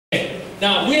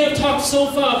Now, we have talked so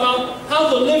far about how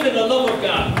to live in the love of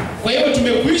God. Kwa hivyo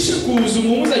tumekwisha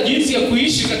kuzungumza jinsi ya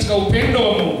kuishi katika upendo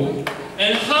wa Mungu.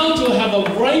 And how to have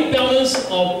a right balance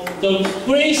of the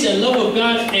grace and love of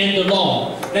God and the law.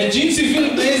 Na jinsi vile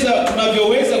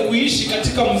tunavyoweza kuishi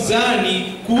katika mzani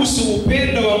kuhusu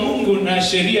upendo wa Mungu na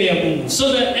sheria ya Mungu.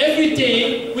 So that every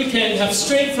day we can have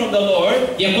strength from the Lord.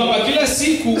 Ya kwamba kila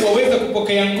siku waweza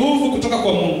kupokea nguvu kutoka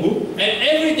kwa Mungu. And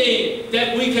every day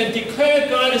that we can declare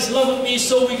God is loving me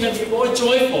so we can be more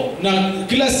joyful. Na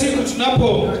kila siku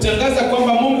tunapotangaza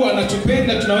kwamba Mungu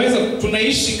anatupenda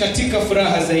tunaishi katika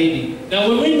furaha zaidi. Now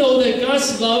when we know that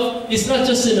God's love is not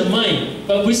just in the mind,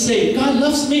 but we say God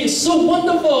loves me, it's so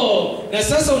wonderful. Na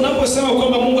sasa unaposema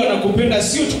kwamba Mungu anakupenda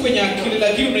sio tu kwenye akili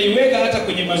lakini unaiweka hata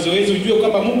kwenye mazoezi ujue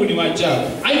kwamba Mungu ni maajabu.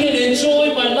 I can enjoy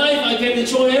my life, I can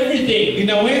enjoy everything.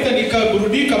 Ninaweza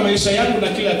nikaburudika maisha yangu na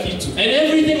kila kitu. And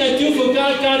everything I do for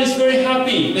God, God is very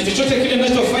happy. Na chochote kile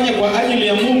ninachofanya kwa ajili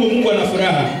ya Mungu, Mungu ana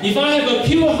furaha. If I have a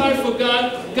pure heart for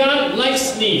God, God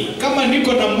likes me. Kama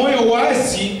niko na moyo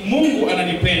wazi, Mungu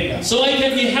ananipenda. So I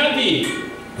can be happy.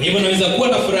 Hivyo naweza kuwa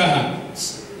na furaha.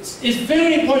 It's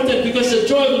very important because the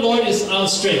joy of the Lord is our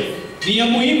strength. Ni ya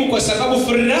muhimu kwa sababu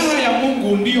furaha ya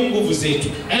Mungu ndiyo nguvu zetu.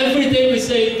 Every day we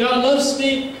say God loves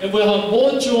me and we'll have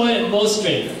more joy and more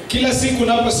strength. Kila siku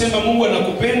unaposema Mungu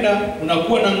anakupenda,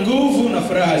 unakuwa na nguvu na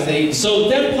furaha zaidi. So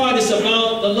that part is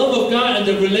about the love of God and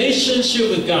the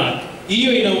relationship with God.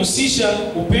 Hiyo inahusisha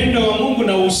upendo wa Mungu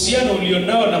na uhusiano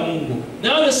ulionao na Mungu.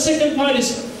 Now the second part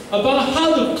is about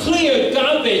how to clear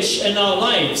garbage in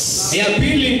our lives. Ya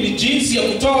pili ni jinsi ya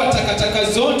kutoa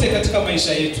takataka zote katika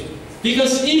maisha yetu.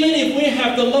 Because even if we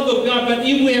have the love of God, but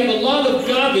if we have a lot of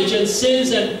garbage and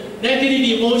sins and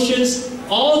negative emotions,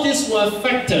 all this will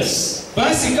affect us.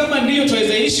 Basi kama ndiyo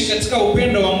tuweza ishi katika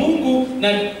upendo wa Mungu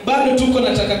na bado tuko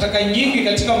na takataka nyingi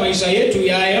katika maisha yetu,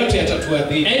 ya yote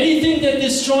yatatuadhiri. Anything that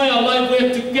destroy our life, we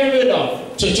have to get rid of.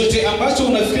 Chochote ambacho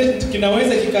unafikiri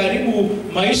kinaweza kikaribu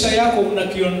maisha yako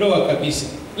unakiondoa kabisa.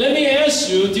 Let me ask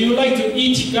you, do you like to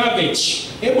eat garbage?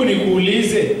 Hebu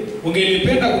nikuulize,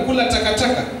 ungelipenda kukula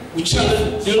takataka, uchafu?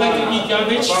 Do you like to eat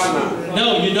garbage?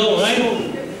 No, you don't,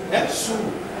 right?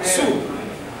 Su.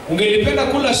 Ungelipenda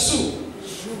kula su?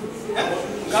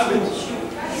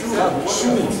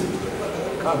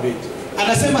 Cabbage.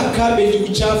 Anasema cabbage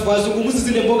uchafu, azungumzi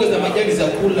zile mboga za majani za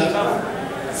kula.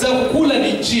 Za kukula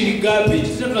ni chini garbage.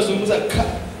 Sisi tunazungumza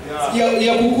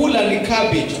ya kukula ni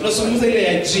cabbage. Tunazungumza ile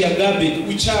ya garbage,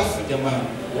 uchafu jamani.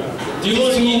 Do you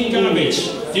want to eat garbage?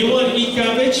 Do you want to eat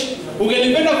garbage?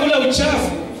 Ungelipenda kula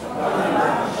uchafu?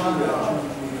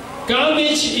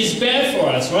 Garbage is bad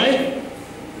for us, right?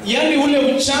 Yani ule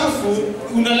uchafu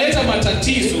unaleta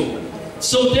matatizo.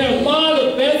 So there are a lot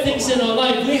of bad things in our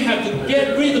life. We have to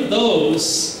get rid of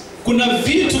those. Kuna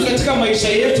vitu katika maisha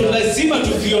yetu lazima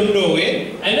tuviondoe.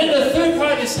 And then the third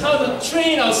part is how to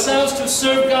train ourselves to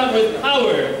serve God with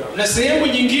power. Na sehemu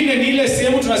nyingine ni ile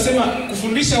sehemu tunasema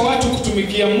kufundisha watu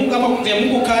kutumikia Mungu ama kutendea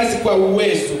Mungu kazi kwa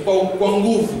uwezo, kwa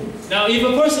nguvu. Now if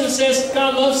a person says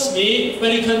God loves me but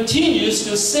he continues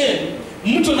to sin,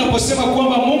 mtu anaposema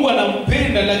kwamba Mungu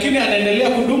anampenda lakini anaendelea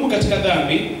kudumu katika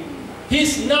dhambi,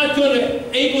 he's not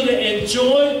able to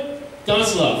enjoy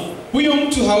God's love. Huyo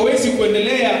mtu hawezi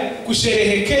kuendelea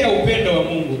kusherehekea upendo wa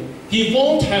Mungu. He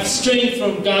won't have strength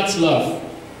from God's love.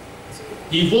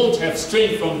 He won't have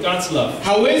strength from God's love.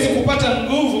 Hawezi kupata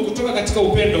nguvu kutoka katika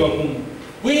upendo wa Mungu.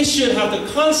 We should have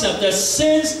the concept that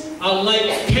sins are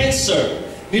like cancer.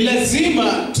 Ni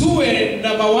lazima tuwe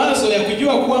na mawazo ya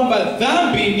kujua kwamba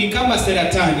dhambi ni kama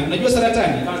saratani. Unajua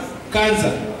saratani?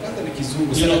 Kansa. Kansa ni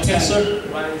kizungu. You know cancer?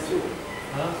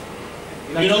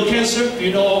 You know cancer?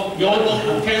 You all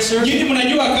know cancer? Nyinyi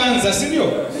mnajua kansa, si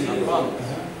ndio?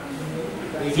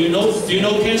 Do you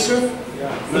know cancer?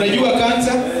 Mnajua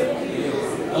kansa?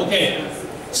 Okay.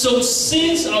 So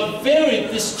sins are very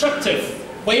destructive.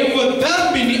 Kwa hivyo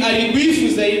dhambi ni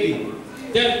haribifu zaidi.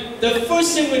 The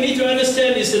first thing we need to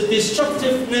understand is the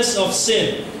destructiveness of sin.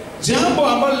 Jambo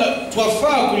ambalo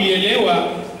twafaa kulielewa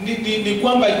ni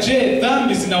kwamba je,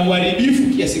 dhambi zina uharibifu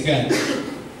kiasi gani?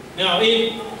 Now in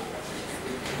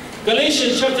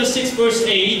Galatians chapter 6 verse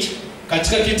 8,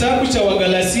 katika kitabu cha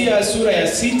Wagalatia sura ya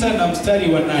 6 na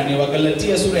mstari wa 8,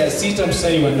 Wagalatia sura ya 6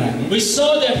 mstari wa 8, we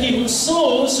saw that he who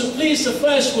sows to please the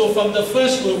flesh will from the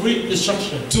flesh will reap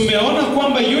destruction. Tumeona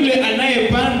kwamba yule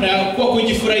anayepanda kwa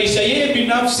kujifurahisha yeye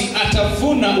binafsi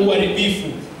atavuna uharibifu.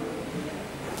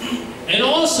 And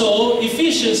also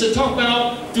Ephesians talk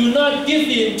about do not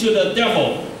give in to the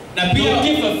devil. Na pia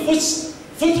give a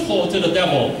foothold to the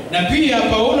devil. Na pia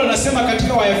Paulo anasema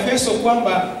katika Waefeso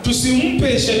kwamba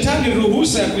tusimpe shetani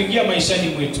ruhusa ya kuingia maishani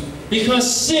mwetu. Because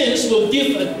sins will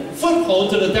give a foothold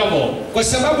to the devil. Kwa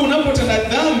sababu unapotenda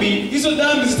dhambi, hizo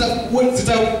dhambi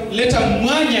zitaleta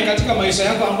mwanya katika maisha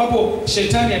yako ambapo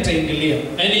shetani ataingilia.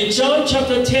 And in John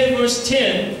chapter 10 verse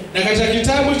 10, na katika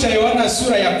kitabu cha Yohana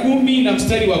sura ya 10 na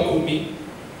mstari wa 10,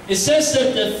 it says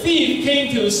that the thief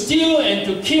came to steal and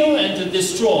to kill and to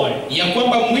destroy. Ya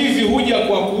kwamba mwivi huja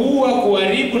kwa kuua,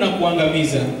 kuharibu na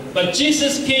kuangamiza. But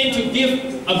Jesus came to give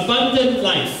abundant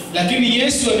life. Lakini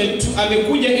Yesu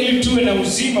amekuja ili tuwe na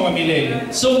uzima wa milele.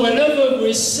 So whenever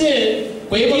we sin,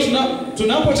 kwa hivyo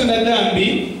tunapotenda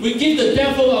dhambi, we give the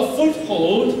devil a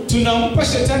foothold, tunampa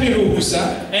shetani ruhusa,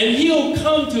 and he'll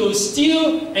come to steal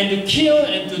and to kill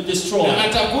and to destroy.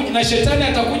 Na shetani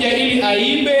atakuja ili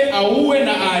aibe, auwe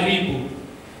na aharibu.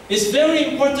 It's very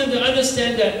important to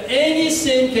understand that any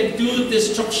sin can do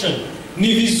destruction. Ni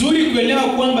vizuri kuelewa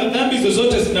kwamba dhambi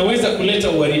zozote zinaweza kuleta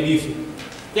uharibifu.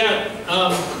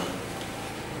 That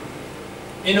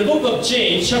in the book of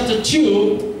James chapter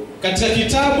 2, katika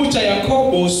kitabu cha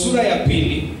Yakobo sura ya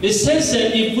 2, it says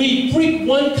that if we break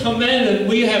one commandment,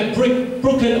 we have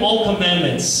broken all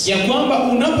commandments. Ya kwamba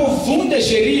unapovunja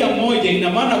sheria moja ina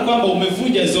maana kwamba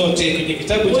umevunja zote kwenye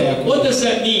kitabu cha Yakobo. What does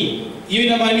that mean? Hiyo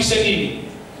inamaanisha nini?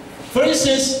 For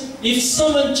instance, if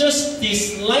someone just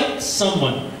dislikes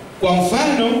someone, kwa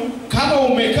mfano, kama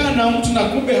umekaa na mtu na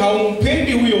kumbe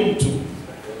haumpendi huyo mtu.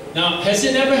 Now, has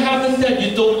it ever happened that you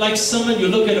don't like someone, you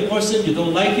look at a person, you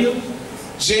don't like him?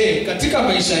 Je, katika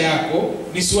maisha yako,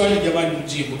 ni swali jamani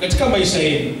mjibu. Katika maisha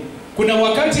yenu, kuna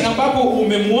wakati ambapo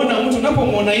umemwona mtu,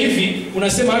 unapomwona hivi,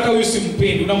 unasema hata huyu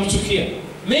simpendi, unamchukia.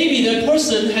 Maybe that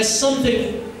person has something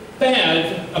bad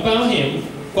about him.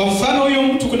 Kwa mfano huyo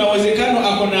mtu kuna uwezekano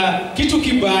ako na kitu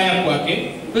kibaya kwake.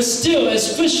 But still,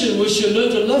 as Christians, we should learn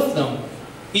to love them.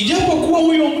 Ijapokuwa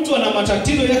huyo mtu ana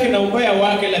matatizo yake na ubaya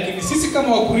wake, lakini sisi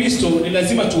kama Wakristo ni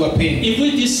lazima tuwapende. If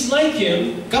we dislike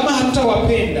him, kama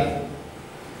hatutawapenda,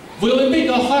 we will make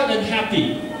our heart unhappy.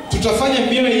 Tutafanya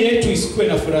mioyo yetu isikuwe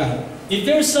na furaha. If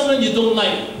there is someone you don't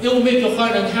like, it will make your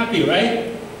heart unhappy, right?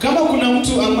 Kama kuna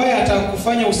mtu ambaye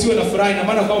atakufanya usiwe na furaha, ina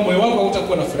maana kwamba moyo wako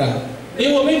hautakuwa na furaha. It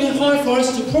will make it hard for us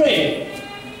to pray.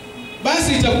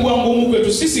 Basi itakuwa ngumu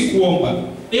kwetu sisi kuomba.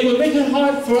 It will make it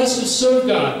hard for us to serve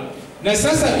God. Na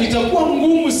sasa itakuwa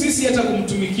ngumu sisi hata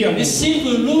kumtumikia Mungu. It seems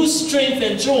we lose strength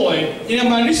and joy.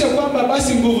 Inamaanisha kwamba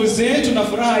basi nguvu zetu na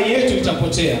furaha yetu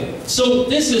itapotea. So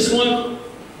this is what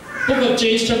book of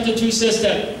James chapter 2 says,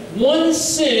 that one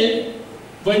sin,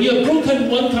 when you have broken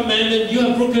one commandment, you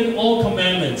have broken all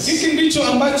commandments. Hiki ndicho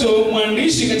ambacho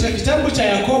mwandishi katika kitabu cha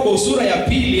Yakobo sura ya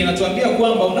 2 anatuambia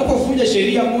kwamba unapovunja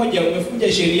sheria moja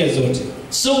umevunja sheria zote.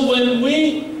 So when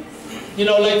we,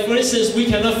 like for instance, we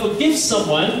cannot forgive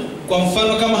someone. Kwa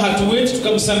mfano kama hatuwezi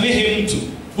tukamsamehe mtu,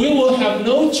 we will have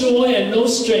no joy and no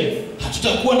strength.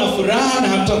 Hatutakuwa na furaha na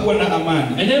hatutakuwa na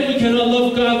amani. And then we cannot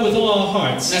love God with all our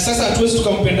hearts. Na sasa hatuwezi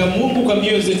tukampenda Mungu kwa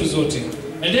mioyo zetu zote.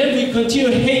 And then we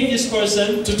continue to hate this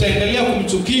person. Tutaendelea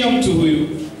kumchukia mtu huyu.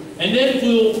 And then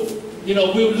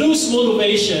we'll lose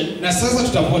motivation. Na sasa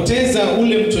tutapoteza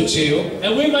ule mchocheo.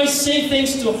 And we might say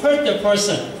things to hurt the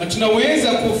person. Na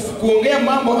tunaweza kuongea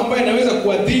mambo ambayo yanaweza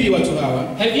kuadhiri watu hawa.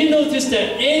 Have you noticed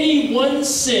that any one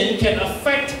sin can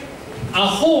affect our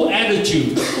whole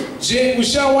attitude? Je,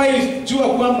 ushawahi jua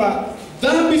kwamba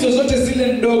dhambi zozote zile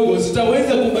ndogo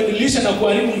zitaweza kubadilisha na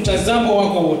kuharibu mtazamo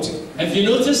wako wote? Have you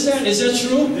noticed that? Is that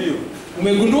true?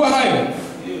 Umegundua hayo?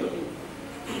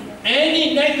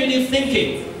 Any negative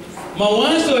thinking,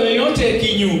 mawazo yoyote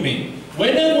kinyume,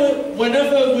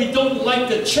 whenever we don't like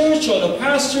the church or the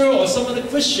pastor or some other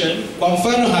Christian, kwa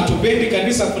mfano hatupendi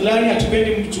kanisa fulani,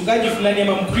 hatupendi mchungaji fulani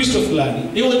ama mkristo fulani,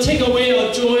 it will take away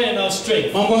our joy and our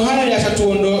strength. Mambo haya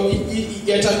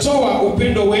yatatoa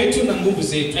upendo wetu na nguvu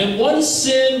zetu. And one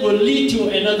sin will lead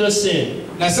to another sin.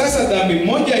 Na sasa dhambi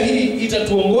moja hii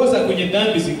itatuongoza kwenye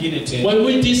dhambi zingine tena. When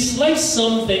we dislike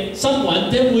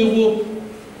someone, then we will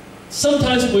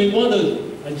sometimes we want to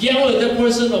yell at that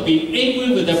person or be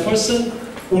angry with that person.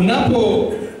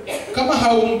 Kama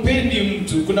haumpendi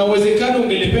mtu, kuna uwezekano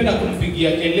ungelipenda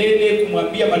kumpigia kelele,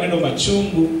 kumwambia maneno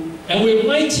machungu, and we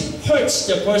might hurt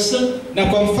the person. Na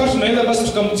kwa mfano tunaweza basi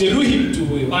tukamjeruhi mtu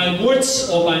huyo by words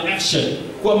or by action,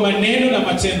 kwa maneno na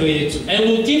matendo yetu, and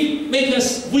will make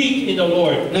us weak in the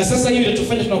Lord. Na sasa hiyo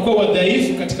itatufanya tunakuwa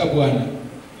wadhaifu katika Bwana.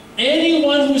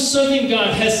 Anyone who's serving God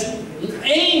has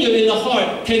anger in the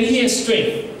heart, can he have strength?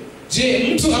 Je,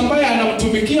 mtu ambaye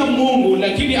anamtumikia Mungu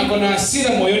lakini ako na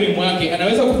hasira moyoni mwake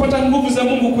anaweza kupata nguvu za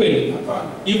Mungu kweli? Hapana.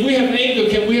 If we have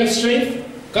anger, can we have strength?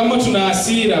 Kama tuna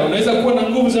hasira, unaweza kuwa na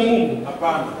nguvu za Mungu?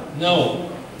 Hapana. No.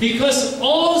 Because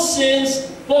all sins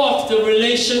block the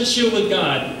relationship with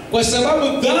God. Kwa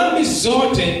sababu dhambi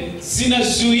zote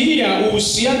zinazuia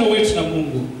uhusiano wetu na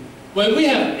Mungu. when we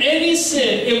have any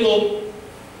sin, it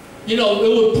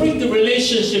will break the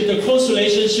relationship, the close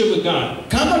relationship with God.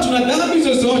 Kama tuna dhambi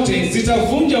zozote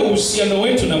zitavunja uhusiano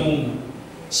wetu na Mungu.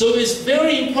 So it's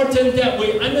very important that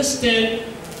we understand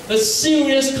the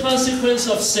serious consequence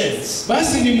of sins.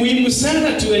 Basi ni muhimu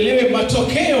sana tuelewe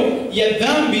matokeo ya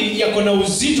dhambi yako na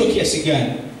uzito kiasi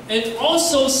gani. And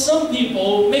also some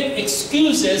people make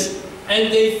excuses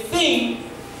and they think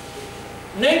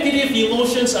negative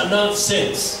emotions are not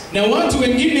sins. Na watu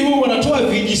wengine huwa wanatoa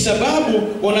vijisababu,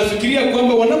 wanafikiria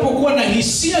kwamba wanapokuwa na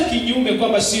hisia kinyume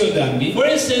kwamba sio dhambi.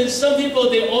 For instance, some people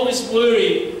they always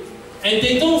worry and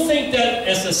they don't think that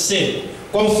as a sin.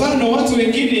 Kwa mfano watu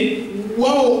wengine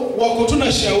wao wako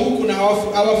tuna shauku na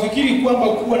hawafikiri kwamba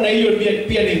kuwa na hiyo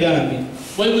pia ni dhambi.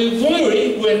 When we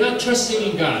worry, we're not trusting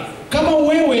in God. Kama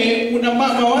wewe una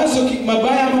mawazo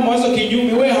mabaya ama mawazo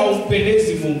kinyume, wewe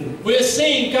haumpendezi Mungu. We're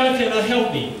saying God cannot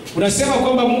help me. Unasema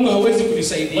kwamba Mungu hawezi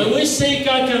kunisaidia. When we say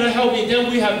God cannot help me, then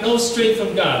we have no strength from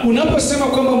God. Unaposema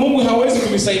kwamba Mungu hawezi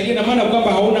kunisaidia, na maana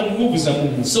kwamba hauna nguvu za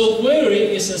Mungu. So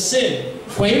worry is a sin.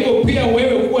 Kwa hivyo pia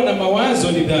wewe kuwa na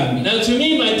mawazo ni dhambi. Now to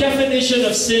me, my definition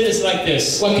of sin is like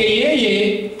this. Kwake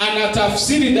yeye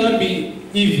anatafsiri dhambi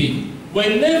hivi: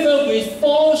 whenever we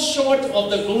fall short of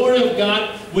the glory of God,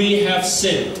 we have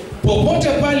sinned. Popote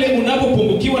pale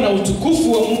unapopungukiwa na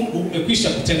utukufu wa Mungu, umekwisha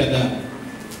kutenda dhambi.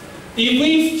 If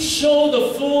we show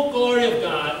the full glory of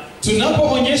God,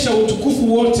 tunapoonyesha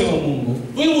utukufu wote wa Mungu,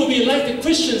 we will be like the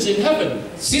Christians in heaven.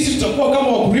 Sisi tutakuwa kama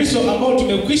Wakristo ambao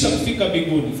tumekwisha kufika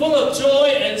mbinguni. Full of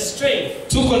joy and strength.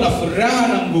 Tuko na furaha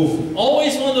na nguvu.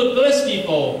 Always want to bless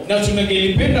people. Na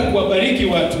tungelipenda kuwabariki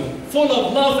watu. Full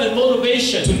of love and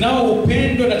motivation. Tunao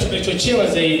upendo na tumechochewa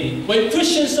zaidi. When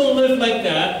Christians don't live like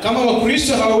that, kama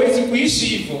Wakristo hawawezi kuishi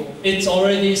hivyo, it's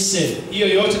already sin. Hiyo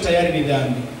yote tayari ni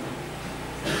dhambi.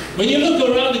 When you look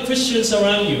around the Christians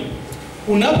around you,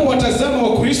 unapowatazama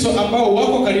Wakristo ambao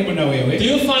wako karibu na wewe, do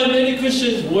you find many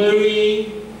Christians worrying?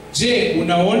 Je,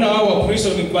 unaona wao Wakristo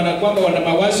ni kwamba wana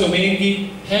mawazo mengi,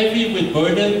 heavy with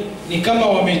burden, ni kama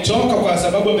wamechoka kwa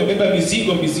sababu wamebeba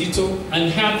mizigo mizito,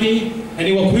 unhappy, na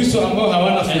ni Wakristo ambao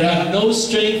hawana furaha, no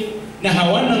strength, na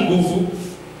hawana nguvu?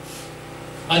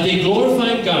 Are they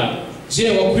glorifying God? Je,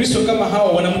 Wakristo kama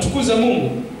hao wanamtukuza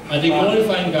Mungu? Are they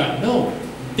glorifying God? No.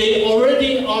 They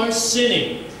already are sinning.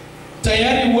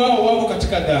 Tayari wao wako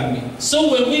katika dhambi. So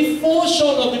when we fall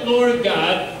short of the glory of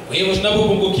God, kwa hivyo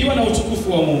tunapopungukiwa na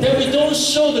utukufu wa Mungu, then we don't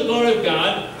show the glory of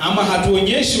God, ama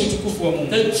hatuonyeshi utukufu wa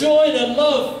Mungu, the joy, the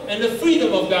love and the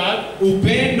freedom of God,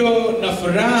 upendo na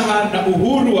furaha na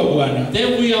uhuru wa Bwana,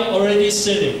 then we are already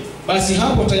sinning. Basi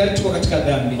hapo tayari tuko katika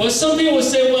dhambi. Well, some people will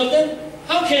say, well then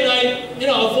how can I,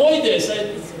 avoid this?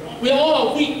 We all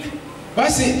are weak.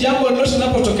 Basi jambo lolote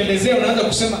linapotokelezea unaanza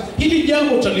kusema hili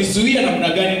jambo tutalizuia namna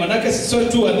gani, manake sisi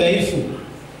tu wadhaifu.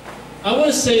 I want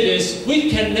to say this, we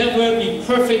can never be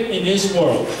perfect in this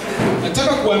world.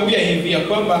 Nataka kuambia hivi ya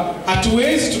kwamba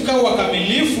hatuwezi tukawa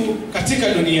wakamilifu katika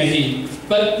dunia hii.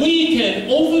 But we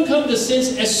can overcome the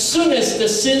sins as soon as the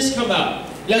sins come out.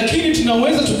 Lakini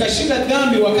tunaweza tukashinda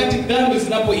dhambi wakati dhambi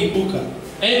zinapoibuka.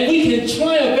 And we can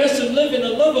try our best to live in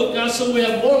the love of God so we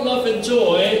have more love and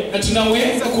joy. Na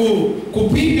tunaweza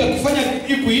kufanya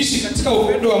kuishi katika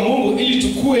upendo wa Mungu ili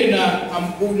tukue na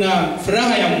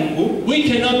furaha ya Mungu. We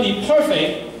cannot be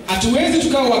perfect. Hatuwezi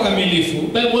tukawa wakamilifu.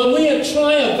 But when we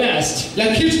try our best,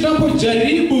 lakini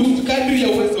tunapojaribu kadri ya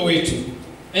uwezo wetu,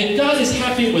 and God is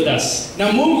happy with us.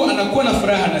 Na Mungu anakuwa na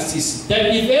furaha na sisi.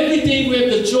 That if everything we have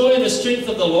the joy and the strength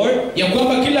of the Lord, ya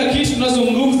kwamba kila kitu tunazo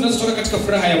nguvu zinazotoka katika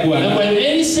furaha ya Bwana. And when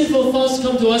any sinful thoughts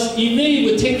come to us, immediately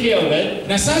we take care of it.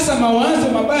 Na sasa mawazo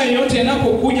mabaya yote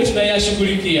yanapokuja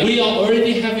tunayashughulikia. We are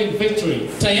already having victory.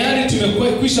 Tayari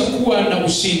tumekwisha kuwa na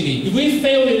ushindi. If we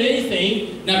fail in anything,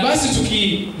 na basi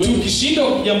tukishindwa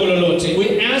jambo lolote,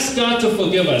 we ask God to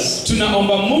forgive us.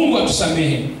 Tunaomba Mungu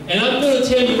atusamehe. And I'm going to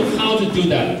tell you how to do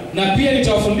that. Na pia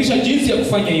nitawafundisha jinsi ya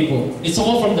kufanya hivyo. It's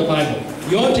all from the Bible.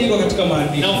 Yote iko katika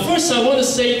maandiko. Now first I want to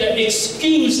say the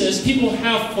excuses people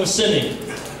have for sinning.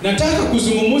 Nataka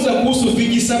kuzungumza kuhusu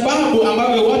vijisababu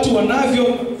ambavyo watu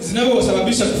wanavyo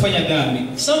zinavyosababisha kufanya dhambi.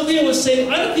 Some people will say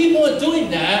other people are doing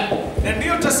that. Na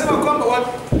ndio tutasema kwamba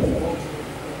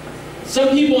some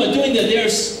people are doing that,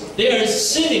 they are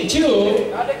sinning too.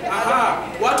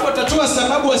 Watu watatoa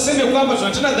sababu waseme kwamba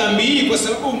tunatenda dhambi hii kwa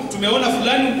sababu tumeona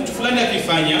mtu fulani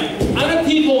akifanya. Other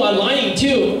people are lying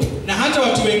too. Na hata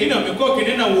watu wengine wamekuwa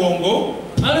wakinena uongo.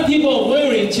 Other people are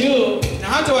worrying too. Na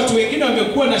hata watu wengine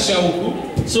wamekuwa na shauku.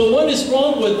 So what is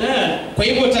wrong with that? Kwa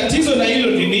hivyo tatizo la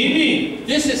hilo ni nini?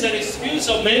 This is an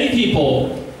excuse of many people.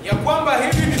 Ya kwamba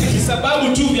hivi ni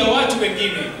visababu tu vya watu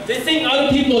wengine. They think other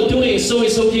people are doing it, so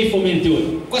it's okay for me to do it.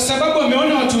 Kwa sababu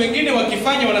wameona watu wengine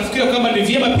wakifanya, wanafikiria kama ni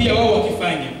vyema pia wao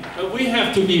wakifanya. But we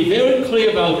have to be very clear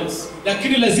about this.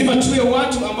 Lakini lazima tuwe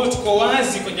watu ambao tuko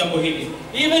wazi kwa jambo hili.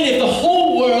 Even if the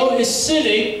whole world is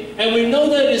sinning and we know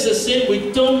that it's a sin, we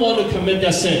don't want to commit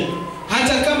that sin.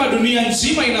 Hata kama dunia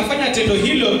nzima inafanya tendo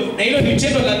hilo na hilo ni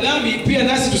tendo la dhambi, pia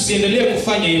nasi tusiendelee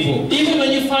kufanya hivyo. Even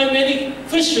when you find many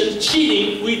Christians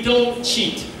cheating, we don't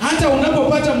cheat. Hata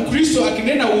unapopata Mkristo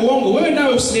akinena uongo, wewe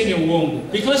nawe usinene uongo.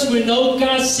 Because we know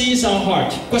God sees our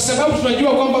heart. Kwa sababu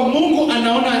tunajua kwamba Mungu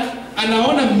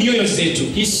anaona mioyo zetu.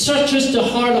 He searches the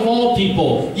heart of all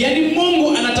people. Yaani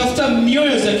Mungu anatafuta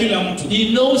mioyo za kila mtu. He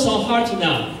knows our heart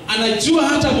now. Anajua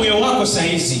hata moyo wako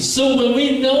saizi. So when we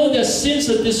know that sins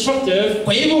are destructive,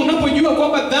 kwa hivyo unapojua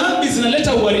kwamba dhambi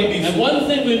zinaleta uharibifu, and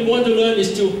one thing we want to learn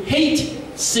is to hate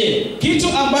sin. Kitu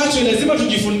ambacho lazima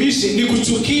tujifundishe ni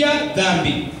kuchukia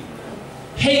dhambi.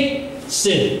 Hate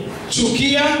sin.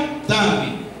 Chukia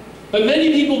dhambi. But many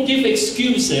people give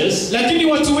excuses. Lakini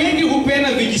watu wengi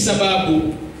hupenda vijisababu.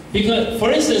 Because,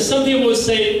 for instance, some people will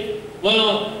say,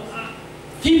 well,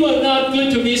 people are not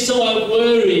good to me, so I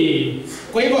worry.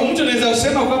 Kwa hivyo mtu anaweza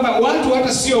kusema kwamba watu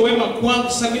hata sio wema kwangu,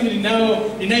 sasa mimi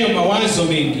ninayo mawazo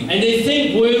mengi. And they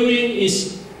think worrying is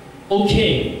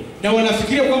okay. Na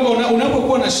wanafikiria kwamba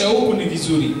unapokuwa na shauku ni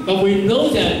vizuri. But we know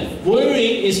that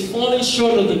worrying is falling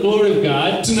short of the glory of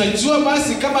God. Tunajua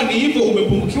basi kama ni hivyo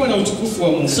umepungukiwa na utukufu wa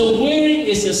Mungu. So worrying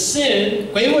is a sin.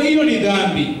 Kwa hivyo hiyo ni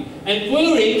dhambi. And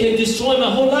worrying can destroy my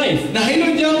whole life. Na hilo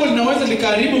jambo linaweza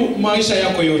likaharibu maisha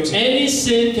yako yote. Any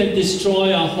sin can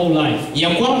destroy our whole life. Ya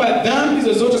kwamba dhambi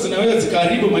zozote zinaweza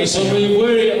zikaharibu maisha yako. So we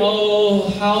worry,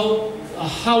 oh,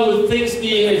 how will things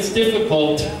be? It's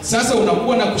difficult. Sasa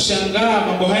unakuwa na kushangaa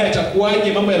mambo haya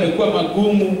yatakuwaje, mambo yamekuwa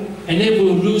magumu, and then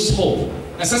we'll lose hope.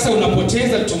 Na sasa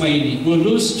unapoteza tumaini, we'll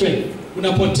lose strength,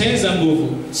 unapoteza nguvu.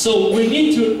 So we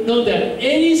need to know that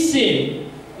any sin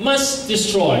must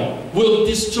destroy, will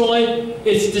destroy,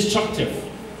 it's destructive.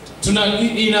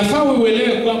 Inafaa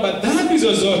uelewe kwamba dhambi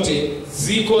zozote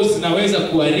zinaweza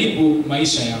kuharibu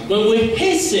maisha yako. When we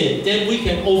hate sin, then we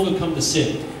can overcome the sin.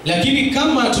 Lakini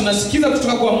kama tunasikiza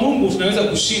kutoka kwa Mungu, tunaweza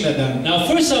kushinda dhambi. Now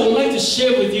first I would like to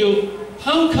share with you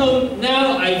how come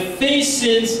now I face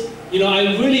sins,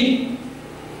 I really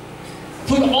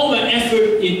put all my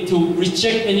effort into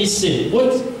reject any sin.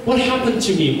 What happened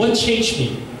to me? What changed me?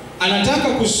 Anataka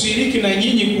kushiriki na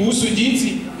nyinyi kuhusu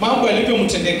jinsi mambo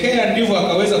yalivyomtendekea ndivyo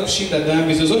akaweza kushinda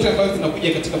dhambi zozote ambazo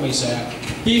zinakuja katika maisha yake.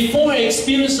 Before I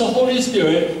experienced the Holy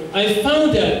Spirit, I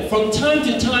found that from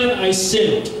time to time I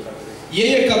sinned.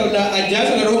 Yeye kabla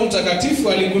hajaanza na Roho Mtakatifu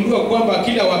aligundua kwamba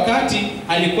kila wakati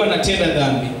alikuwa anatenda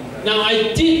dhambi. Now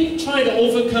I did try to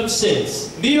overcome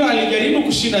sins. Ndio alijaribu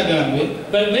kushinda dhambi.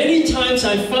 But many times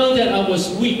I found that I was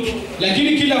weak.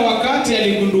 Lakini kila wakati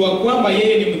aligundua kwamba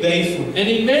yeye ni mdhaifu. And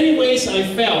in many ways I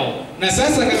fell. Na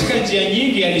sasa katika njia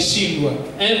nyingi alishindwa.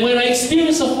 And when I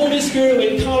experienced the Holy Spirit,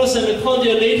 when Carlos and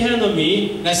Claudia laid hand on me,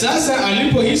 na sasa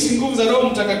alipohisi nguvu za Roho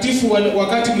Mtakatifu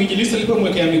wakati mwinjilisti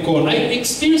alipomwekea mikono, I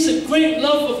experienced a great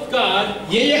love of God.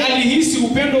 Yeye alihisi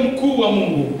upendo mkuu wa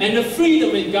Mungu. And the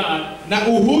freedom in God. Na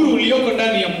uhuru ulioko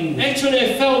ndani ya Mungu. Actually I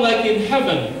felt like in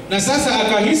heaven. Na sasa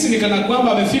akahisi ni kana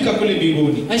kwamba amefika kule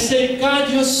mbinguni. I said,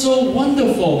 God, you're so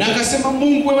wonderful. Na akasema,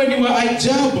 Mungu wewe ni wa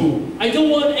ajabu. I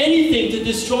don't want anything to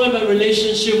destroy my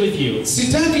relationship with you.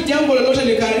 Sitaki jambo lolote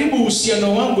likaharibu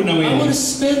uhusiano wangu na wewe. I want to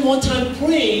spend more time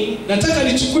praying. Nataka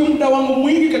nichukue muda wangu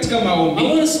mwingi katika maombi. I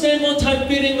want to spend more time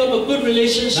building up a good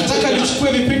relationship. Nataka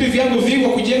nichukue vipindi vyangu vingi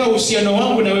kwa kujenga uhusiano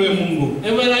wangu na wewe Mungu.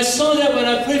 And when I saw that, when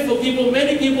I prayed for people,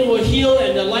 many people were healed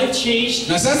and their life changed.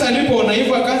 Na sasa alipoona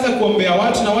hivyo akaanza kuombea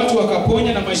watu na watu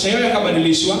wakaponya na maisha yao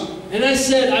yakabadilishwa. And I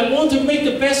said, I want to make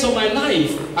the best of my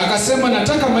life. Akasema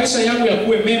nataka maisha yangu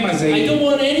yakuwe mema zaidi. I don't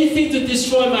want anything to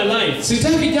destroy my life.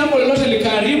 Sitaki jambo lolote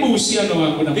likaharibu uhusiano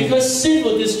wangu na Mungu. Because sin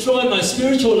will destroy my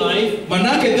spiritual life.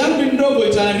 Manake dhambi ndogo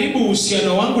itaharibu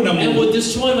uhusiano wangu na Mungu. And will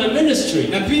destroy my ministry.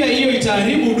 Na pia hiyo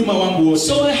itaharibu huduma wangu wote.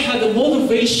 So I had a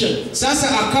motivation.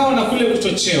 Sasa akawa na kule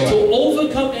kuchochewa. To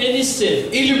overcome any sin.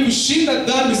 Ili kushinda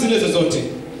dhambi zile zozote.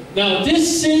 Now these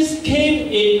sins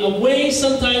came in a way,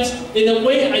 sometimes in a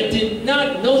way I did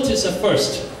not notice at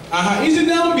first. Hizi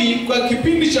dhambi kwa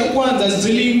kipindi cha kwanza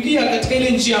ziliingia katika ile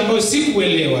njia ambayo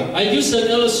sikuelewa. I used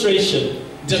an illustration.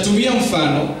 Nitatumia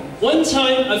mfano. One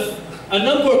time a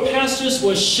number of pastors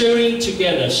were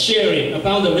sharing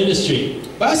about the ministry.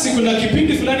 Basi kuna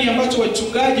kipindi fulani ambacho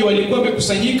wachungaji walikuwa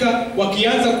wamekusanyika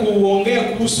wakianza kuongea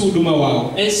kuhusu huduma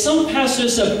wao. And some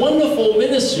pastors have wonderful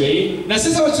ministry. Na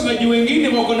sasa wachungaji wengine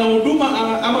wako na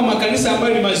huduma ama makanisa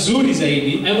ambayo ni mazuri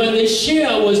zaidi. And when they share,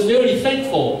 I was very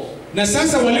thankful. Na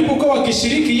sasa walipokuwa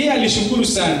wakishiriki yeye alishukuru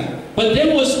sana. But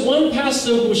there was one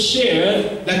pastor who shared,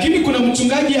 lakini kuna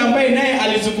mchungaji ambaye naye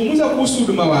alizungumza kuhusu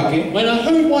huduma wake. When I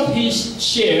heard what he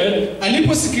shared,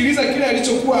 aliposikiliza kile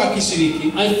alichokuwa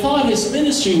akishiriki, I thought his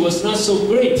ministry was not so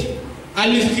great.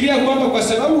 Alifikiria kwamba kwa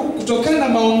sababu kutokana na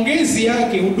maongezi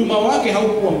yake huduma wake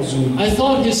haukuwa mzuri. I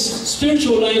thought his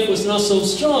spiritual life was not so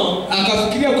strong.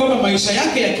 Akafikiria kwamba maisha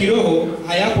yake ya kiroho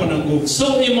hayapo na nguvu. So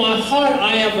in my heart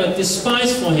I have a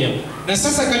despise for him. Na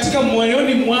sasa katika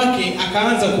moyoni mwake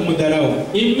akaanza kumdharau.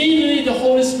 Immediately the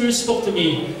Holy Spirit spoke to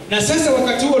me. Na sasa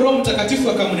wakati huo Roho Mtakatifu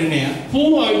akamnenea,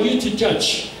 who are you to judge?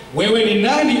 Wewe ni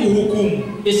nani uhukumu?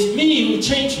 It's me who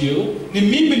changed you. Ni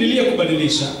mimi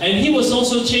niliyekubadilisha. And he was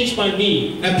also changed by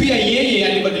me. Na pia yeye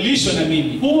alibadilishwa na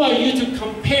mimi. Who are you to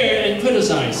compare and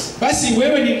criticize? Basi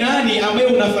wewe ni nani ambaye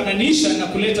unafananisha na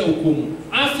kuleta hukumu?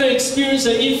 After experiencing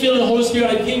the infilling of the Holy Spirit,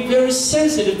 I became very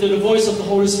sensitive to the voice of the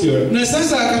Holy Spirit. Na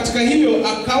sasa katika hiyo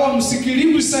akawa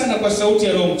msikilivu sana kwa sauti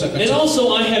ya Roho Mtakatifu. And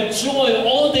also I have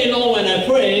joy all day long when I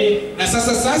pray. Na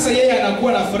sasa yeye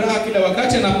anakuwa na furaha kila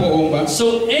wakati anapoomba.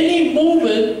 So any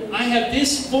moment I have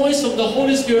this voice of the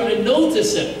Holy Spirit, I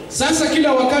notice it. Sasa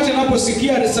kila wakati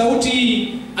anaposikia sauti hii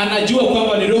anajua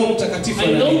kwamba ni Roho Mtakatifu.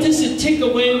 I notice it take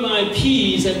away my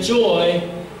peace and joy.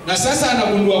 Na sasa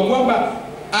anagundua kwamba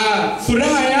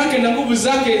furaha yake na nguvu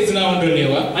zake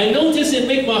zinaondolewa. I notice it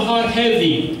make my heart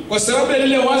heavy. Kwa sababu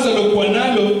lile wazo lokuwa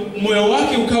nalo moyo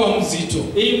wake ukawa mzito.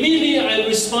 Immediately I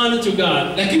responded to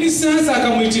God. Lakini sasa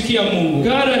akamuitikia Mungu.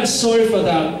 God, I'm sorry for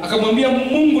that. Akamwambia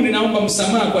Mungu, ninaomba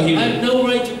msamaha kwa hilo. I have no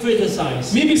right to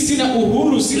criticize. Mimi sina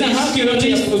uhuru, sina haki yoyote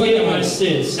ya kufanya my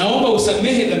sins. Naomba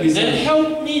usamehe dhambi zangu. And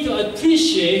help me to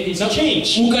appreciate his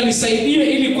change. Ukanisaidie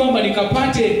ili kwamba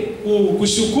nikapate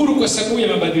kushukuru kwa sababu ya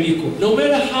mabadiliko. No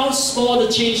matter how small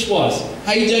the change was.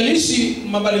 Haijalishi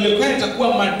mabadiliko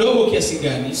yatakuwa madogo kiasi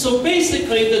gani. So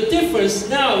basically the difference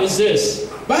now is this.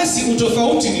 Basi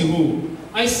utofauti ni huu.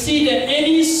 I see that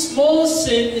any small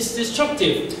sin is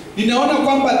destructive. Ninaona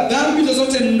kwamba dhambi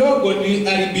zozote ndogo ni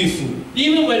haribifu.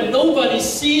 Even when nobody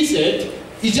sees it,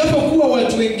 ijapokuwa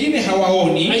watu wengine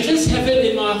hawaoni. I just have it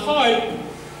in my heart.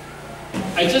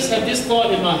 I just have this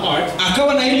thought in my heart.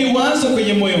 Akawa na hili wazo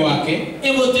kwenye moyo wake.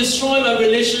 It will destroy my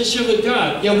relationship with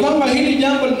God. Ya kwamba hili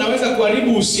jambo linaweza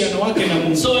kuharibu uhusiano wake na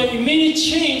Mungu. So I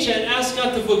immediately change and ask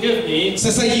God to forgive me.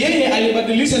 Sasa yeye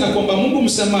alibadilisha na kuomba Mungu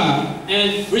msamaha.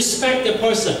 And respect the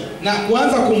person. Na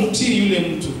kuanza kumtii yule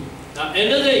mtu. Now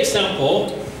another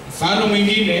example. Mfano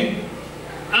mwingine.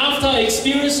 After I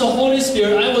experienced the Holy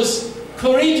Spirit, I was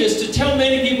courageous to tell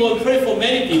many people and pray for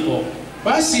many people.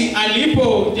 Basi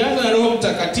alipojazwa na Roho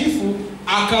Mtakatifu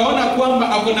akaona kwamba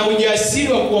ako na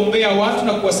ujasiri wa kuombea watu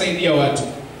na kuwasaidia watu.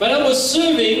 But I was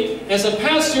serving as a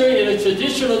pastor in a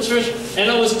traditional church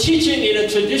and I was teaching in a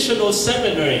traditional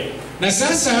seminary. Na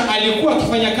sasa alikuwa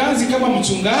akifanya kazi kama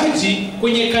mchungaji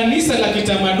kwenye kanisa la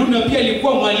kitamaduni na pia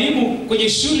alikuwa mwalimu kwenye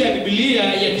shule ya Biblia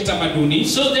ya kitamaduni.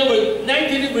 So there were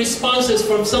negative responses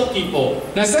from some people.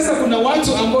 Na sasa kuna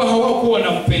watu ambao hawakuwa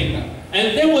wanampenda.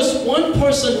 And there was one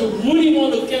person who really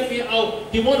wanted to get me out.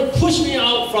 He wanted to push me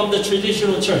out from the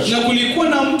traditional church. Na kulikuwa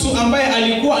na mtu ambaye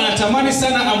alikuwa anatamani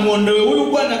sana amuondoe huyu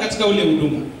bwana katika ule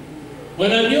huduma.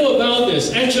 When I knew about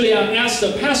this, actually I asked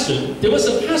the pastor. There was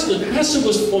a pastor. The pastor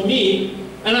was for me.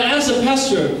 And I asked the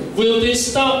pastor, will they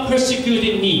stop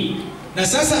persecuting me? Na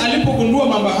sasa alipogundua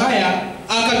mambo haya,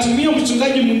 akatumia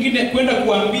mchungaji mwingine kwenda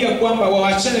kuambia kwamba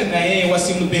waachane na yeye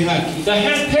wasimdhihaki. The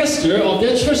head pastor of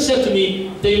that church said to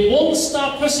me, they won't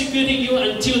stop persecuting you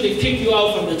until they kick you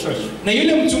out from the church. Na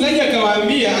yule mchungaji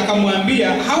akamwambia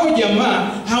hao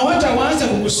jamaa hawataanza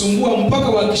kukusumbua mpaka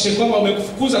wahakikishe kwamba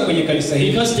wamekufukuza kwenye kanisa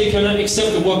hili. Because they cannot accept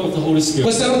the work of the Holy Spirit.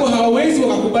 Kwa sababu hawawezi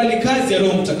wakakubali kazi ya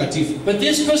Roho Mtakatifu. But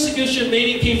this persecution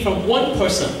mainly came from one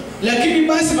person. Lakini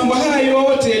basi mambo haya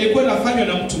yote yalikuwa yanafanywa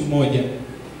na mtu mmoja.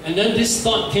 And then this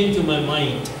thought came to my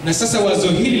mind. Na sasa wazo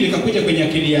hili likakuja kwenye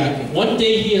akili yake. One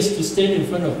day he has to stand in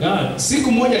front of God.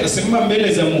 Siku moja atasimama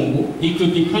mbele za Mungu. He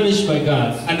could be punished by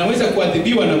God. Anaweza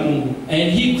kuadhibiwa na Mungu.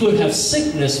 And he could have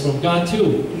sickness from God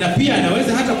too. Na pia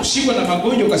anaweza hata kushikwa na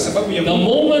magonjwa kwa sababu ya Mungu.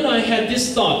 The moment I had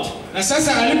this thought, na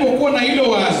sasa alipokuwa na hilo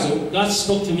wazo, God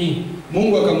spoke to me.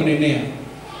 Mungu akamnenea.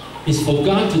 It's for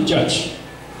God to judge.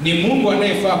 Ni Mungu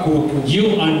anayefaa kuhukumu.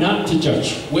 You are not to judge.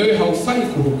 Wewe haufai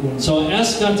kuhukumu. So I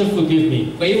ask God to forgive me.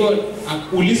 Kwa hivyo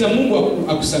uliza Mungu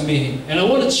akusamehe. And I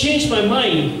want to change my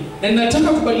mind. Na nataka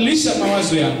kubadilisha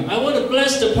mawazo yangu. I want to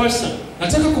bless the person.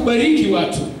 Nataka kubariki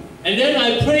watu. And then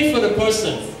I pray for the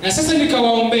person. Na sasa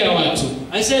nikawaombea watu.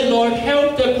 I said, Lord,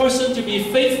 help the person to be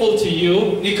faithful to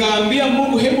you. Nikaambia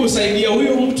Mungu, hebu usaidia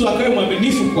huyu mtu akawe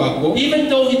mwaminifu kwako, even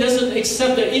though he doesn't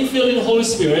accept the infilling Holy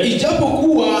Spirit,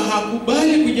 ijapokuwa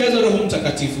hakubali kujazwa Roho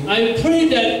Mtakatifu, I pray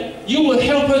that you will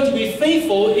help her to be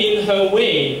faithful in her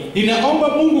way. Ninaomba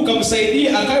Mungu kamsaidie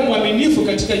akae mwaminifu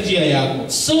katika njia yako,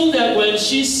 so that when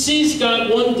she sees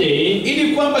God one day,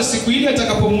 ili kwamba siku ile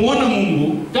atakapomuona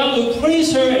Mungu, God will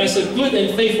praise her as a good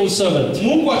and faithful servant.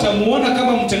 Mungu atamuona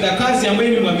kama mtendakazi ambaye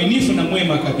ni mwaminifu na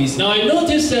mwema kabisa. Now I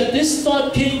noticed that this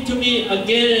thought came to me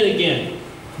again and again.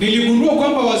 Niligundua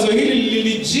kwamba wazo hili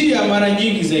lilijia mara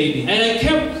nyingi zaidi. And I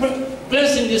kept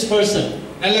blessing this person.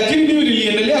 Na lakini mimi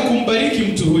niliendelea kumbariki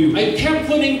mtu huyu. I kept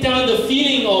putting down the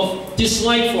feeling of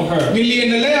dislike for her.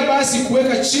 Niliendelea basi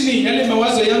kuweka chini yale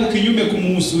mawazo yangu kinyume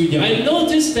kumhusu huyu jamaa. I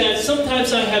noticed that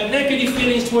sometimes I have negative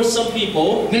feelings towards some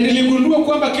people. Na niligundua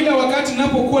kwamba kila wakati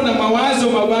ninapokuwa na mawazo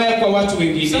mabaya kwa watu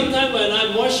wengine. Sometimes when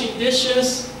I'm washing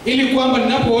dishes, ili kwamba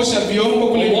ninapoosha vyombo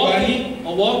kule nyumbani,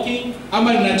 walking,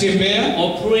 ama ninatembea,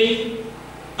 or praying,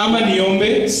 ama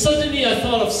niombe, suddenly I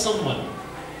thought of someone.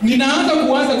 Ninaanza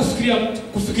kuanza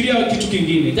kufikiria kitu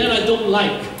kingine. Then I don't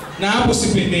like. Na hapo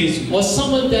sipendezwi. Or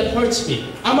someone that hurts me.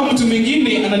 Ama mtu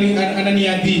mwingine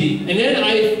ananiadhiri. And then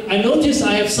I notice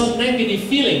I have some negative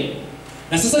feeling.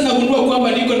 Na sasa nagundua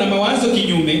kwamba niko na mawazo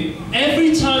kinyume.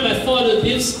 Every time I thought of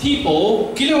these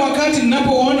people, kila wakati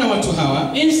ninapoona watu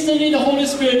hawa, instantly the Holy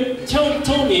Spirit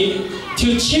told me to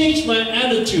change my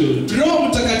attitude. Roho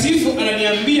Mtakatifu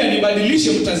ananiambia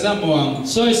nibadilishe mtazamo wangu.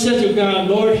 So I said to God,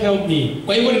 Lord, help me.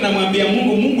 Kwa hivyo ninamwambia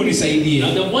Mungu, Mungu nisaidie.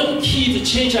 And the one key to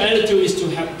change our attitude is to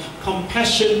have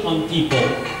compassion on people.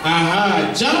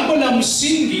 Jambo la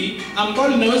msingi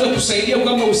ambalo linaweza kusaidia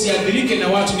kwamba usiadhirike na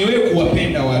watu ni wewe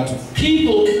kuwapenda watu.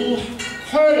 People who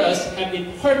hurt us have been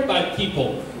hurt by people.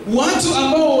 Watu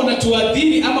ambao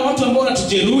wanatuadhiri ama watu ambao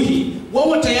wanatujeruhi,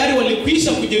 wao tayari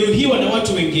walikwisha kujeruhiwa na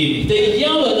watu wengine. They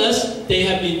yell at us, they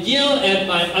have been yelled at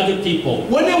by other people.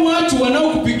 Wale watu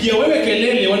wanaokupigia wewe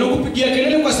kelele, wanaokupigia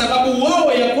kelele kwa sababu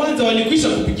wao ya kwanza walikwisha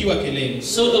kupigiwa kelele.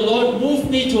 So the Lord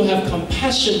moved me to have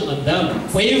compassion on them.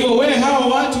 Kwa hivyo wewe hao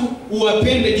watu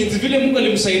uwapende jinsi vile Mungu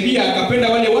alimsaidia akapenda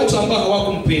wale watu ambao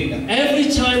hawakumpenda. Every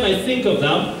time I think of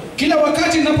them, kila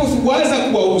wakati ninapowaza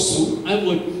kuwahusu, I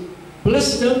would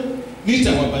bless them,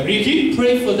 nitawabariki,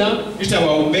 pray for them,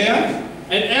 nitawaombea,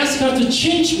 and ask her to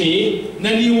change me,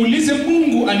 na niulize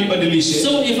Mungu anibadilishe.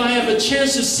 So if I have a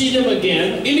chance to see them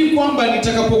again, ili kwamba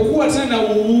nitakapokuwa tena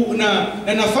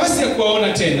na nafasi ya kuwaona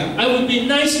tena, I would be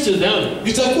nice to them.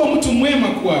 Nitakuwa mtu mwema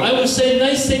kwao. I would say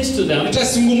nice things to them.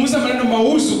 Nitazungumza maneno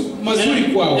mazuri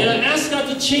kwao. And I ask God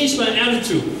to change my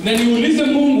attitude. Na niulize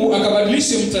Mungu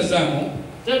akabadilishe mtazamo.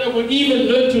 That I would even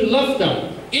learn to love them.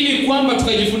 Ili kwamba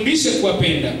tukajifundishe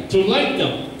kuwapenda. To like them.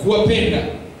 Kuwapenda.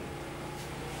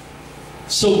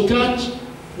 So God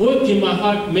worked in my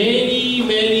heart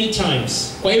many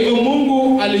times. Kwa hivyo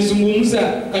Mungu alizungumza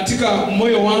katika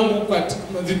moyo wangu kwa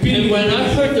vipindi. And when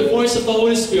I heard the voice of the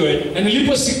Holy Spirit, na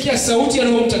niliposikia sauti ya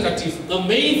Roho Mtakatifu,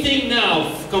 the main thing now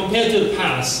compared to the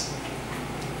past.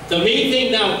 The main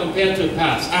thing now compared to the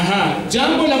past.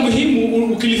 Jambo la muhimu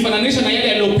ukilifananisha na yale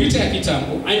yaliyopita ya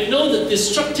kitambo. I know the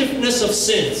destructiveness of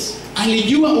sins.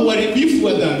 Alijua uharibifu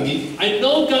wa dhambi. I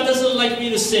know God doesn't like me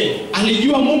to sin.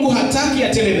 Alijua Mungu hataki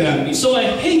atende dhambi. So I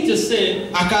hate to sin.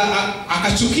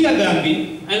 Akachukia dhambi.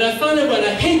 And I found that when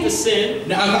I hate the sin,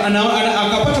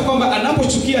 akapata kwamba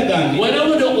anapochukia dhambi, when I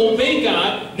want to obey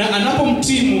God, na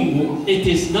anapomtii Mungu, it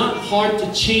is not hard to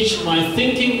change my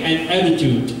thinking and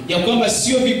attitude. Ya kwamba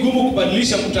sio vigumu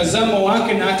kubadilisha mtazamo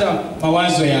wake na hata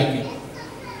mawazo yake.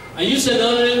 I use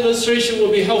another illustration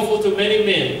will be helpful to many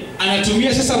men.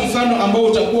 Anatumia sasa mfano ambao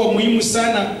utakuwa muhimu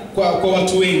sana kwa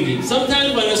watu wengi.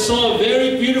 Sometimes when I saw a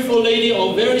very beautiful lady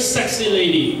or very sexy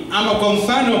lady, ama kwa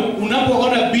mfano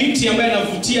unapoona binti ambaye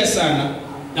anavutia sana.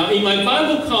 Now in my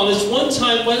Bible college, one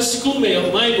time one schoolmate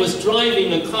of mine was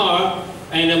driving a car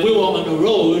and we were on the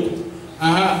road.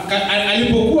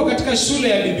 Alipokuwa katika shule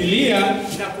ya Biblia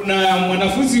na kuna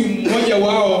mwanafunzi mmoja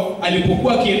wao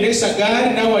alipokuwa akiendesha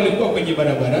gari nao walikuwa kwenye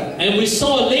barabara. And we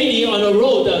saw a lady on the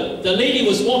road. The lady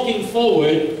was walking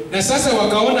forward. Na sasa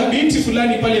wakaona binti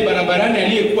fulani pale barabarani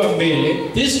aliyekuwa mbele.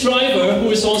 This driver,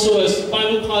 who is also a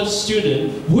Bible college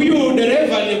student, huyu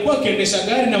dereva aliyekuwa akiendesha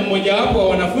gari na mmoja wapo wa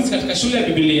wanafunzi katika shule ya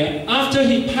Biblia, after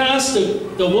he passed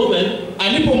the woman,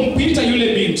 alipompita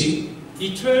yule binti, he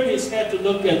turned his head to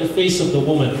look at the face of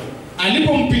the woman.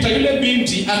 Alipompita yule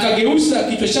binti akageuza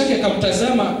kichwa chake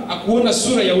akamtazama akuona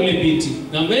sura ya yule binti.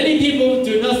 Now many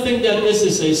people do not think that this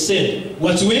is a sin.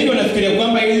 Watu wengi wanafikiria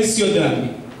kwamba hii sio dhambi.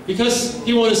 Because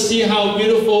he wants to see how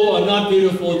beautiful or not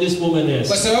beautiful this woman is.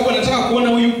 Kwa sababu anataka kuona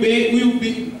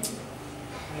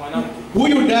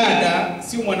huyu dada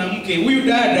sio mwanamke, huyu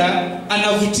dada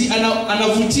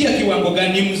anavutia kiwango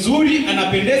gani, mzuri,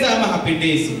 anapendeza ama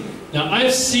hapendezi. Now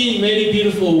I've seen many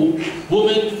beautiful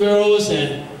women, girls, and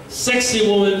sexy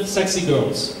women, sexy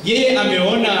girls. Yeye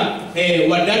ameona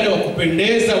wadada wa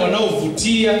kupendeza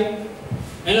wanaovutia.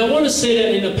 And I want to say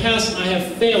that in the past I have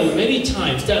failed many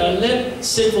times, that I let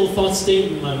sinful thoughts stay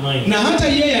in my mind. Na hata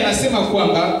yeye anasema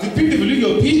kwamba vipindi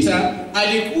vilivyopita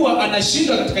alikuwa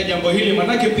anashindwa katika jambo hili,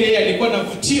 manake pia yeye alikuwa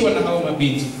anavutiwa na hao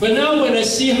mabinti. But now when I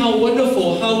see how wonderful,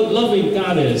 how loving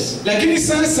God is, lakini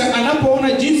sasa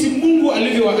anapoona jinsi Mungu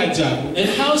alivyo wa ajabu, and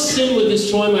how sin will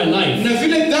destroy my life, na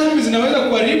vile dhambi zinaweza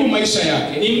kuharibu maisha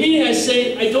yake, immediately I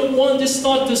say, I don't want this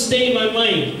thought to stay in my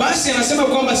mind. Basi anasema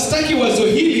kwamba sitaki wazo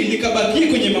hili likabaki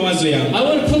kwenye mawazo yangu. I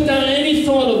want to put down any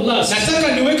thought of lust.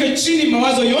 Nataka niweke chini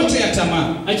mawazo yote ya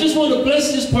tamaa. I just want to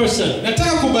bless this person.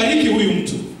 Nataka kubariki huyu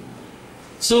mtu.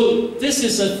 So this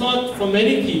is a thought for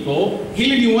many people.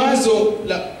 Hili ni wazo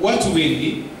la watu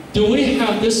wengi. Do we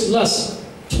have this lust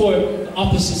toward the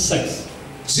opposite sex?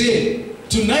 Je,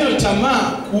 tunayo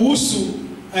tamaa kuhusu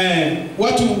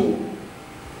watu?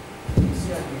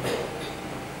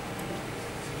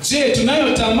 Je, tunayo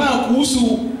tamaa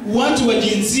kuhusu watu wa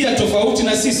jinsia tofauti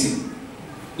na sisi?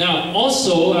 Now,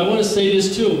 also, I want to say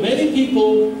this too. Many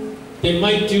people, they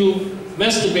might do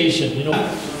masturbation, you know.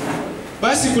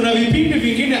 Basi kuna vipindi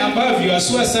vingine ambavyo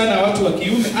haswa sana watu wa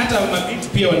kiume, hata mabinti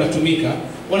pia wanatumika.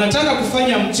 Wanataka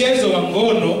kufanya mchezo wa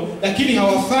ngono, lakini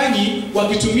hawafanyi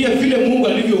wakitumia vile Mungu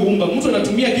alivyoumba. Mtu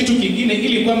anatumia kitu kingine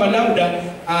ili kwamba labda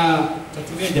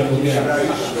tatumia jambo gani?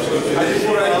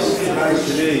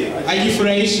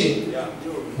 Ajifurahishe.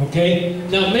 Okay?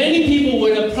 Now many people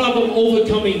will have problem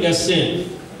overcoming their sin.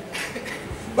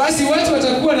 Basi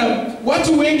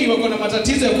watu wengi wako na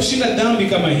matatizo ya kushinda dhambi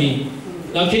kama hii.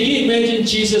 Now can you imagine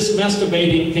Jesus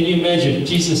masturbating? Can you imagine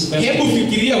Jesus masturbating? Hebu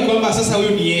fikiria kwamba sasa huyu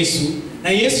ni Yesu, na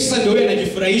Yesu sasa ndio yeye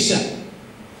anajifurahisha.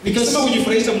 Because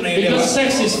kujifurahisha mnaelewa. Because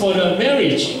sex is for the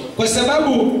marriage.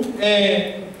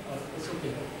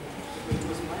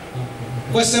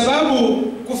 Kwa sababu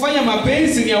kufanya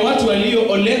mapenzi ni ya watu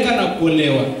waliooleka na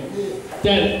kuolewa.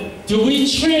 That do we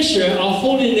treasure our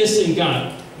holiness in God?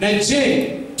 Na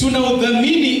je,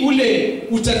 tunaudhamini ule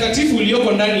utakatifu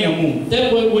ulioko ndani ya Mungu?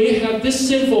 That when we have this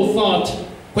sinful thought,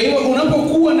 kwa hivyo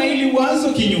unapokuwa na ili wazo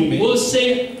kinyume, we'll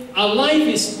say our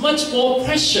life is much more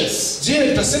precious. Je,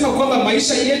 tutasema kwamba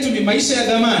maisha yetu ni maisha ya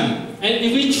dhamani? And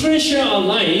if we treasure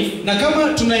our life, na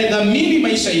kama tunayadhamini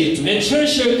maisha yetu, and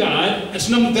treasure God, na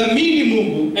tunamdhamini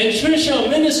Mungu, and treasure our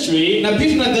ministry, na pia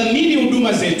tunadhamini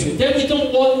huduma zetu, then we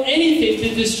don't want anything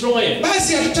to destroy it.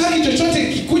 Basi hatutaki chochote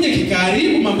kikuje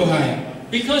kikaharibu mambo haya.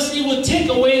 Because it will take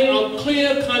away our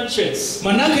clear conscience.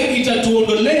 Manake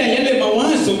itatuondolea yale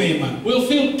mawazo mema. We'll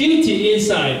feel guilty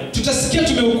inside. Tutasikia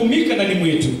tumehukumika ndani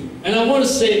mwetu. And I want to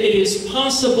say it is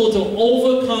possible to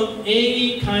overcome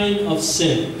any kind of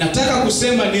sin. Nataka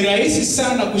kusema ni rahisi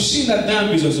sana kushinda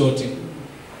dhambi zozote.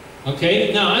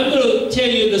 Okay? Now I'm going to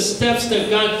tell you the steps that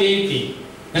God gave me.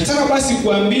 Nataka basi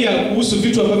kuambia kuhusu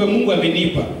vitu ambavyo Mungu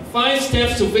amenipa. 5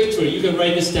 steps to victory. You can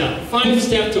write this down. 5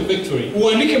 steps to victory.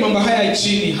 Uandike mambo haya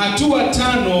chini. Hatua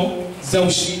 5 za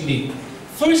ushindi.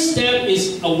 First step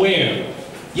is aware.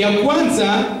 Ya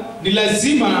kwanza ni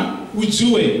lazima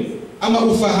ujue ama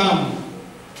ufahamu.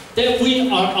 That we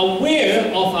are aware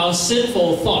of our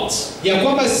sinful thoughts. Ya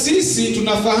kwamba sisi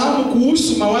tunafahamu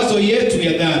kuhusu mawazo yetu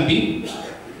ya dhambi.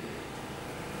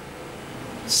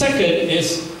 Second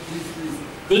is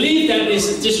believe that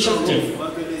is destructive.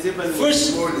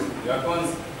 First,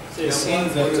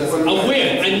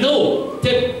 aware. I know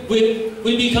that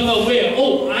we become aware.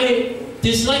 Oh, I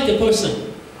dislike the person.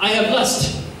 I have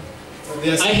lust.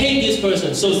 I hate this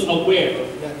person. So aware.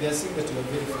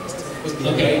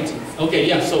 Okay. Okay.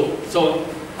 Yeah. So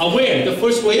aware. The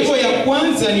first way. Hivyo ya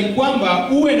kwanza ni kwamba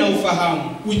uwe na ufahamu,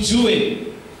 ujue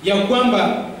ya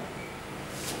kwamba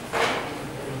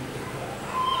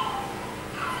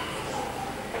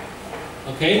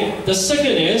okay. The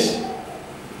second is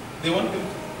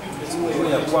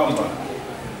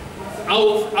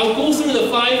I'll go through the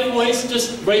 5 points,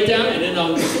 just write down and then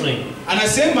I'll explain.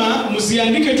 Anasema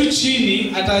msiandike tu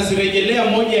chini, atazirejelea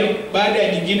moja baada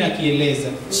ya nyingine akieleza.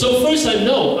 So first I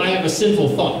know I have a sinful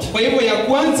thought. Kwa hivyo ya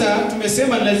kwanza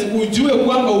tumesema lazima ujue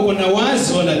kwamba uko na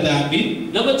wazo la dhambi.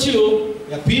 Number 2,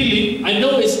 ya pili, I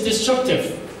know it's destructive.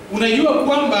 Unajua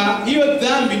kwamba hiyo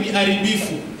dhambi ni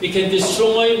haribifu. It can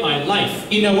destroy my life.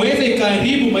 Inaweza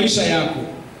ikaharibu maisha yako.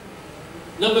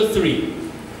 Number 3.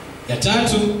 Ya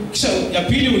tatu, kisha ya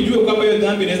pili ujue kwamba hiyo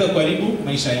dhambi inaweza kuharibu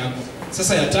maisha yako.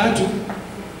 Sasa ya tatu,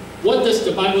 what does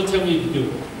the Bible tell me to do?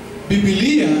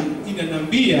 Biblia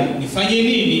inaniambia nifanye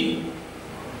nini?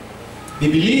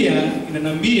 Biblia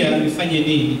inaniambia nifanye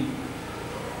nini?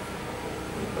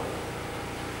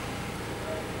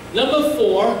 Number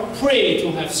 4, pray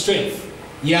to have strength.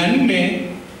 Ya 4,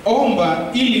 omba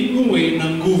ili uwe na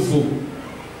nguvu.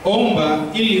 Omba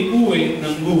ili uwe na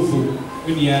nguvu.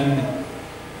 Ni ya 4.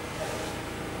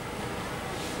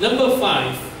 Number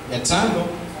 5, ya 5,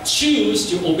 choose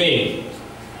to obey.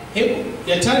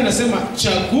 Ya 5 nasema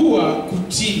chagua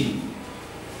kutii.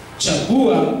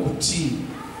 Chagua kutii.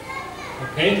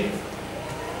 Okay?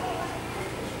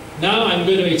 Now I'm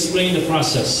going to explain the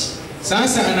process.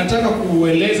 Sasa anataka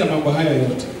kueleza mambo hayo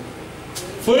yote.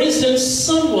 For instance,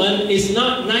 someone is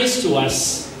not nice to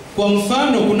us. Kwa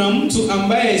mfano kuna mtu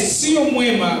ambaye sio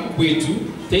mwema kwetu.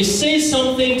 They say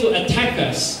something to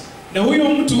attack us. Na huyo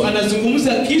mtu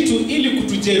anazungumza kitu ili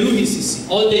kutujeruhi sisi.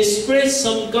 Or they spread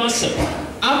some gossip.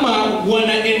 Ama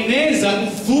wanaeneza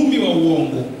uvumi wa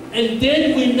uongo. And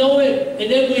then we know it, and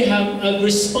then we have a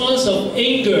response of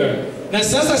anger. Na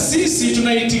sasa sisi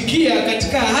tunaitikia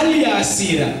katika hali ya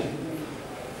hasira.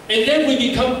 And then we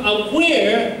become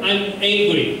aware I'm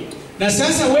angry. Na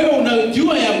sasa wewe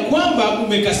unajua ya kwamba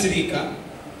umekasirika.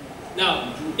 Now,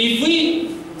 if we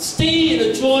stay in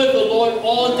the joy of the Lord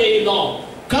all day long,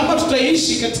 kama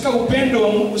tutaishi katika upendo wa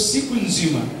Mungu siku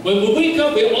nzima, when we wake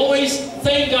up, we always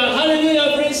thank God.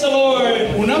 Hallelujah, praise the Lord.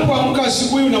 Unapoamka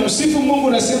asubuhi unamsifu Mungu,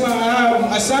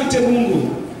 unasema asante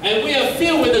Mungu. And we are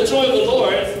filled with the joy of the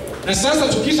Lord. Na sasa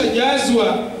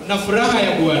tukishajazwa na furaha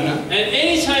ya Bwana, and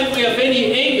anytime we have any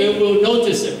anger, we'll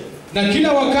notice it. Na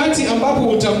kila wakati ambapo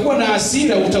utakuwa na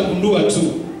hasira utagundua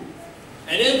tu.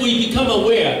 And then we become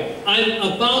aware,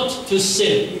 I'm about to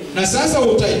sin. Na sasa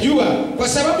utajua kwa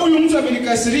sababu huyu mtu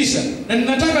amenikasirisha na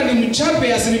ninataka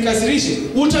nimchape asinikasirishe.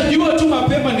 Utajua tu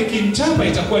mapema nikimchapa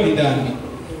itakuwa ni dhambi.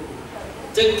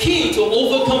 The key to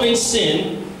overcoming sin,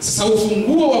 sasa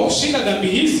ufunguo wa kushinda dhambi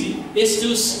hizi, is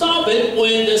to stop it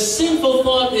when the sinful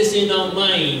thought is in our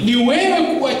mind. Ni wewe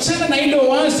kuachana na ile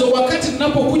wazo wakati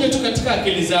tunapokuja tu katika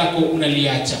akili zako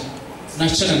unaliacha.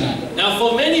 Naachana nalo. Now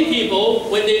for many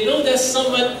people, when they know that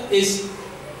someone is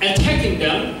attacking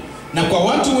them, na kwa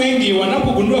watu wengi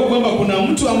wanapogundua kwamba kuna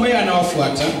mtu ambaye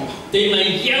anawafuata, they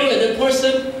might yell at the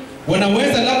person,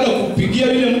 wanaweza labda kupigia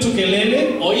yule mtu kelele,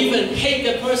 or even hate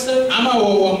the person, ama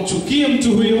wamchukie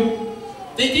mtu huyo.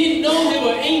 They didn't know they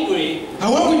were angry.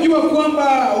 Hawakujua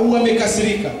kwamba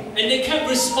wamekasirika. And they kept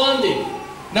responding.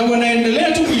 Na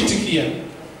wanaendelea tu kuitikia.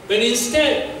 But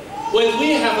instead, when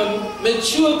we have a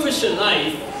mature Christian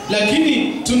life,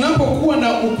 lakini tunapokuwa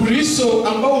na Ukristo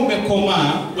ambao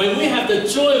umekomaa, when we have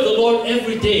the joy of the Lord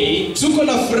every day, tuko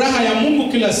na furaha ya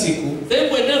Mungu kila siku,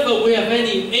 then whenever we have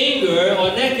any anger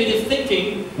or negative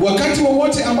thinking, wakati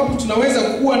wowote ambapo tunaweza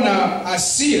kuwa na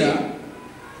hasira,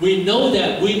 we know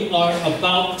that we are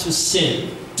about to sin.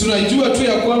 Tunajua tu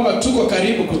ya kwamba tuko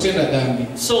karibu kutenda dhambi.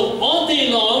 So all day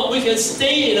long we can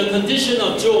stay in a condition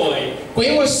of joy. Kwa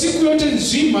hiyo siku yote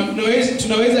nzima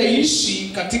tunaweza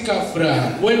ishi katika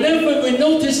furaha. Whenever we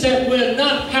notice that we are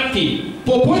not happy,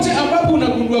 popote ambapo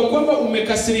unagundua kwamba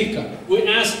umekasirika, we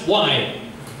ask why.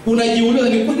 Unajiuliza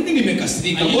ni kwa nini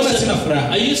nimekasirika? Mbona sina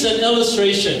furaha? I use an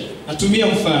illustration. Natumia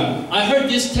mfano. I heard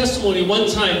this testimony one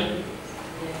time.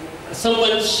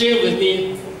 Someone shared with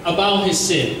me about his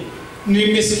sin.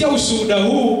 Nimesikia ushuhuda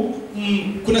huu,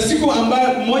 kuna siku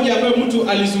ambayo mmoja ambaye mtu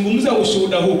alizungumza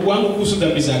ushuhuda huu kwangu kuhusu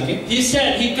dhambi zake. He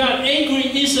said he got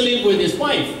angry easily with his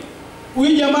wife.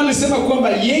 Huyu jamaa alisema kwamba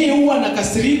yeye huwa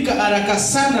anakasirika haraka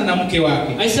sana na mke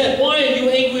wake. I said, why are you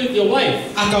angry with your wife?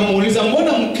 Akamuuliza,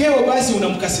 mbona mkeo basi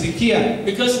unamkasirikia?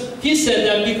 Because he said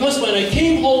that because when I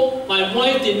came home, my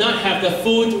wife did not have the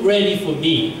food ready for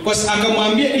me. Kwa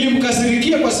akamwambia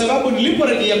nilimkasirikia kwa sababu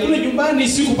niliporejea kule nyumbani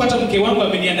sikupata mke wangu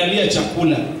ameniandalia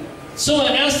chakula. So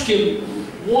I asked him,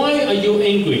 why are you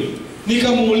angry?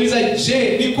 Nikamuuliza,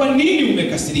 je, ni kwa nini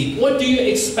umekasirika? What do you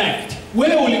expect?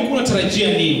 Wewe ulikuwa unatarajia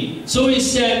nini? So he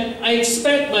said, I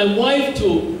expect my wife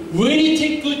to really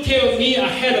take good care of me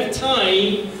ahead of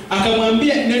time.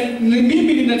 Akamwambia,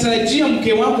 mimi ninatarajia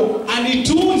mke wako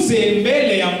anitunze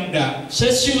mbele ya muda.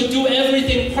 Says she would do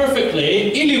everything perfectly.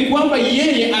 Ili kwamba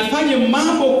yeye afanye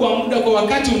mambo kwa muda kwa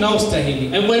wakati unaostahili.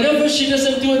 And whenever she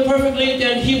doesn't do it perfectly,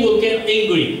 then he will get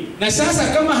angry. Na sasa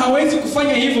kama hawezi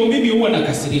kufanya hivyo, mimi huwa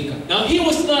nakasirika. Now he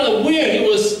was not aware he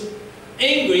was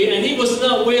angry, and he was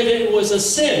not aware that it was a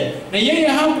sin. Na yeye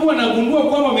hakuwa anagundua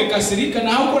kwamba amekasirika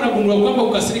na hakuwa anagundua kwamba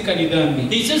kukasirika ni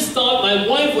dhambi. He just thought my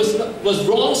wife was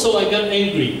wrong, so I got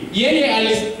angry. Yeye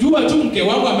alijua tu mke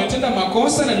wangu ametenda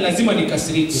makosa na lazima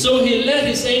nikasirike. So he let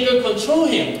his anger control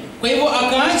him. Kwa hivyo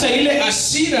akaacha ile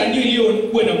hasira ndio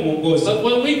iliyokuwa inamuongoza.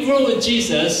 But when we grow in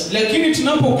Jesus, lakini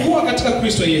tunapokuwa katika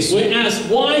Kristo Yesu, we ask,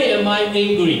 why am I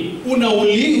angry?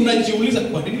 Unajiuliza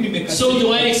kwa nini nimekasirika? So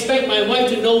do I expect my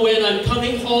wife to know when I'm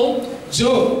coming home?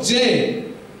 Je,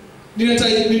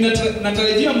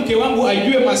 natarajia mke wangu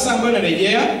ajue masaa ambayo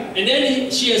narejea? And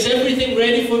then she has everything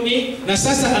ready for me. Na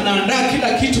sasa anaandaa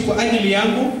kila kitu kwa ajili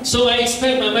yangu. So I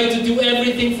expect my wife to do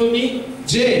everything for me.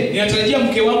 Je, ninatarajia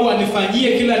mke wangu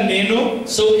anifanyie kila neno?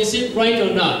 So is it right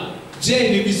or not? Je,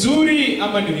 ni vizuri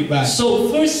ama ni vibaya? So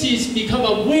first he's become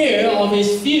aware of his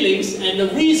feelings and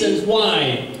the reasons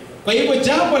why. Kwa hivyo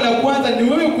jambo la kwanza ni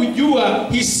wewe kujua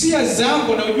hisia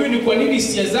zako na ujue ni kwa nini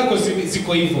hisia zako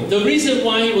ziko hivyo. The reason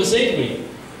why he was angry.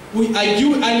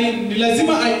 Ni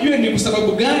lazima ajue ni kwa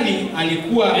sababu gani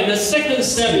alikuwa. And the second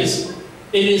step is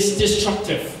it is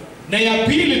destructive. Na ya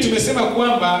pili tumesema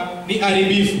kwamba ni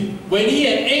haribifu. When he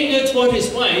had anger toward his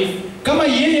wife, kama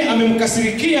yeye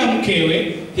amemkasirikia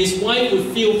mkewe, his wife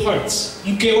would feel hurt.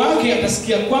 Mke wake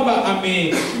atasikia kwamba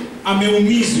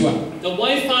ameumizwa. The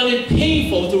wife found it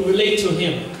painful to relate to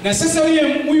him. Na sasa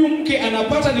huyu mke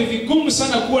anapata ni vigumu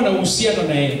sana kuwa na uhusiano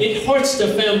na yeye. It hurts the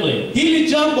family. Hili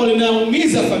jambo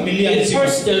linaumiza familia nzima. It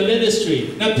hurts the ministry.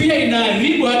 Na pia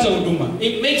inaharibu hata huduma.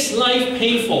 It makes life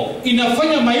painful.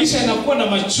 Inafanya maisha yanakuwa na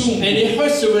machungu. And it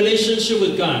hurts the relationship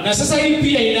with God. Na sasa hii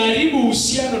pia inaharibu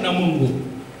uhusiano na Mungu.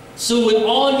 So we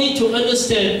all need to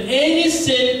understand any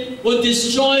sin will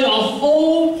destroy a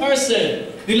whole person.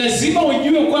 Ni lazima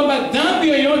ujue kwamba dhambi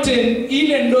yoyote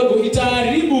ile ndogo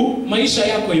itaharibu maisha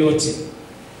yako yote.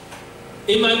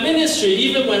 In my ministry,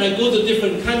 even when I go to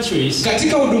different countries,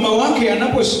 katika huduma wake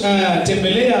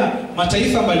anapotembelea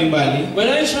mataifa mbalimbali, when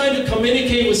I try to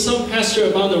communicate with some pastor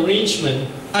about arrangement,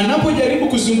 anapojaribu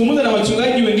kuzungumza na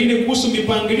wachungaji wengine kuhusu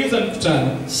mipangilio za mkutano,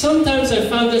 sometimes I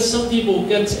found that some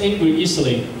people get angry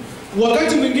easily.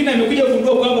 Wakati mwingine amekuja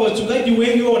kugundua kwamba wachungaji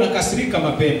wengi wao wanakasirika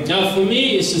mapema. Now for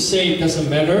me is to say it doesn't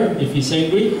matter if he's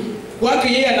angry.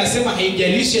 Kwake yeye anasema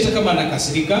haijalishi hata kama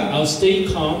anakasirika. I'll stay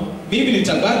calm. Mimi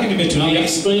nitabaki nimetulia. I'll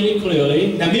explain it clearly.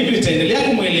 Na mimi nitaendelea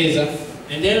kumweleza.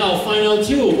 And then I'll find out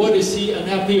too what is he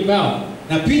unhappy about.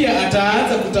 Na pia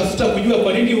ataanza kutafuta kujua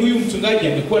kwa nini huyu mchungaji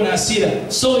amekuwa na hasira.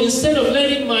 So instead of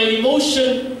letting my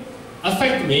emotion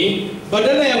affect me,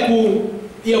 badala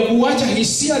ya kuacha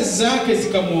hisia zake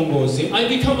zikamuongoze,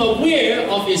 I become aware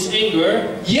of his anger.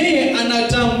 Yeye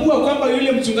anatambua kwamba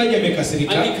yule mchungaji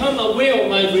amekasirika. I become aware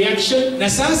of my reaction. Na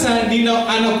sasa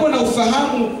anakuwa na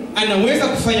ufahamu anaweza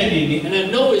kufanya nini. And I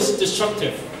know it's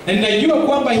destructive. Na ninajua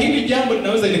kwamba hili jambo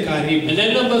linaweza likaharibu. And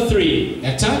then number 3.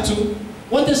 Ya tatu,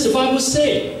 what does the Bible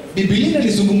say? Biblia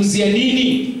inalizungumzia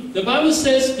nini? The Bible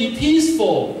says be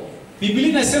peaceful. Biblia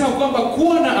inasema kwamba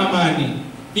kuwa na amani.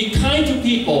 Be kind to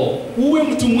people. Uwe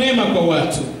mtu mwema kwa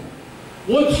watu.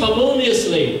 Work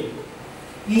harmoniously.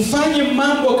 Mfanye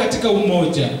mambo katika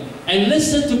umoja. And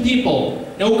listen to people.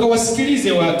 Na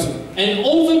ukawasikilize watu. And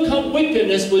overcome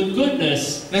wickedness with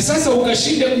goodness. Na sasa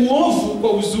ukashinde uovu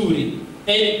kwa uzuri.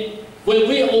 And when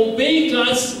we obey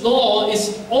God's law,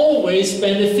 it's always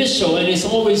beneficial and it's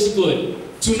always good.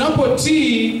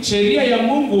 Tunapotii sheria ya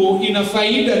Mungu ina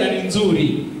faida na ni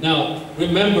nzuri. Now,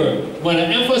 remember, when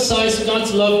I emphasize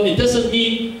God's love, it doesn't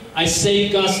mean I say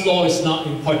God's law is not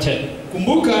important.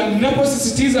 Kumbuka,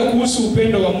 ninaposisitiza kuhusu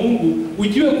upendo wa Mungu,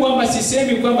 ujue kwamba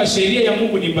sisemi kwamba sheria ya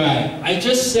Mungu ni mbaya. I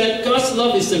just said God's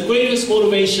love is the greatest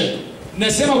motivation.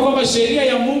 Nasema kwamba sheria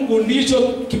ya Mungu ndicho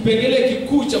kipengele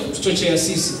kikuu cha kutuchochea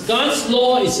sisi. God's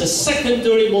law is a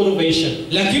secondary motivation.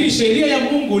 Lakini sheria ya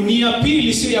Mungu ni ya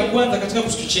pili, sio ya kwanza katika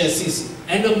kutuchochea sisi.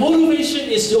 And the motivation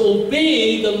is to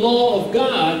obey the law of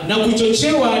God. Na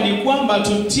kuchochewa ni kwamba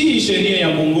tutii sheria ya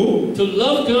Mungu. To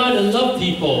love God and love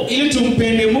people. Ili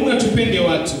tumpende Mungu na tupende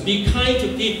watu. Be kind to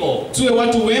people. Tuwe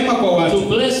watu wema kwa watu. To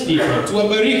bless people.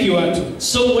 Tuwabariki watu.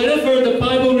 So whenever the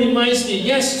Bible reminds me,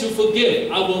 yes, to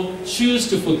forgive, I will choose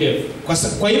to forgive.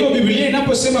 Kwa hivyo Biblia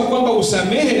inaposema kwamba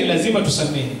usamehe, ni lazima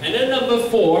tusamehe. And then number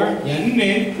 4, ya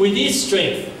 4, we need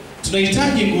strength.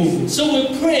 Tunahitaji nguvu. So we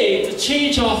pray to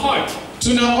change our heart.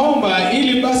 Tunaomba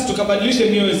ili basi tukabadilishe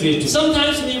mioyo zetu.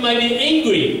 Sometimes we might be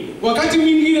angry. Wakati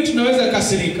mwingine tunaweza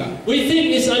kasirika. We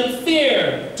think it's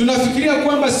unfair. Tunafikiria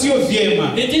kwamba sio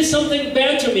vyema. They did something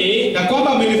bad to me. Na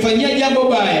kwamba amenifanyia jambo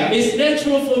baya. It's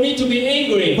natural for me to be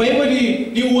angry. Kwa hivyo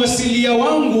ni uasilia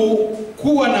wangu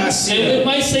kuwa na And hasira. we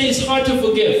might say it's hard to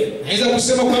forgive. Naweza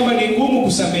kusema kwamba ni ngumu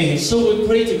kusamehe. So we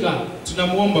pray to God.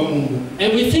 Tunamuomba Mungu.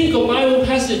 And we think of Bible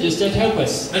passages that help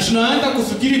us. Na tunaanza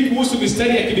kufikiri kuhusu mistari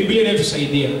ya kibiblia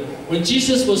inayotusaidia. When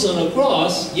Jesus was on the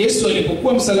cross, Yesu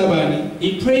alipokuwa msalabani, he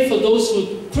prayed for those who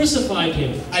crucified him.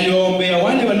 aliwaombea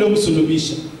wale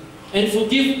waliomsulubisha.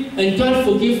 And God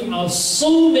forgive our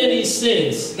so many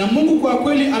sins. Na Mungu kwa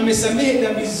kweli amesamehe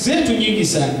dhambi zetu nyingi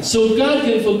sana. So God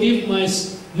can forgive my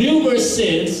numerous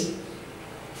sins.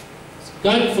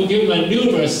 God forgive my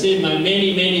numerous sins, my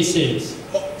many sins.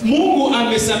 Mungu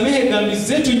amesamehe dhambi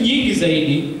zetu nyingi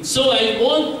zaidi. So I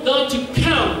want not to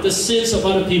count the sins of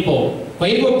other people. Kwa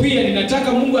hivyo pia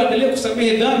ninataka Mungu aendelee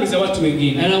kusamehe dhambi za watu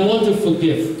wengine. And I want to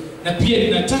forgive. Na pia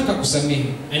ninataka kusamehe.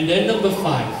 And then number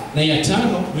 5. Na ya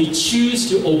tano, we choose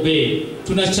to obey.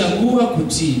 Tunachagua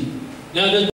kutii. Now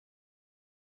the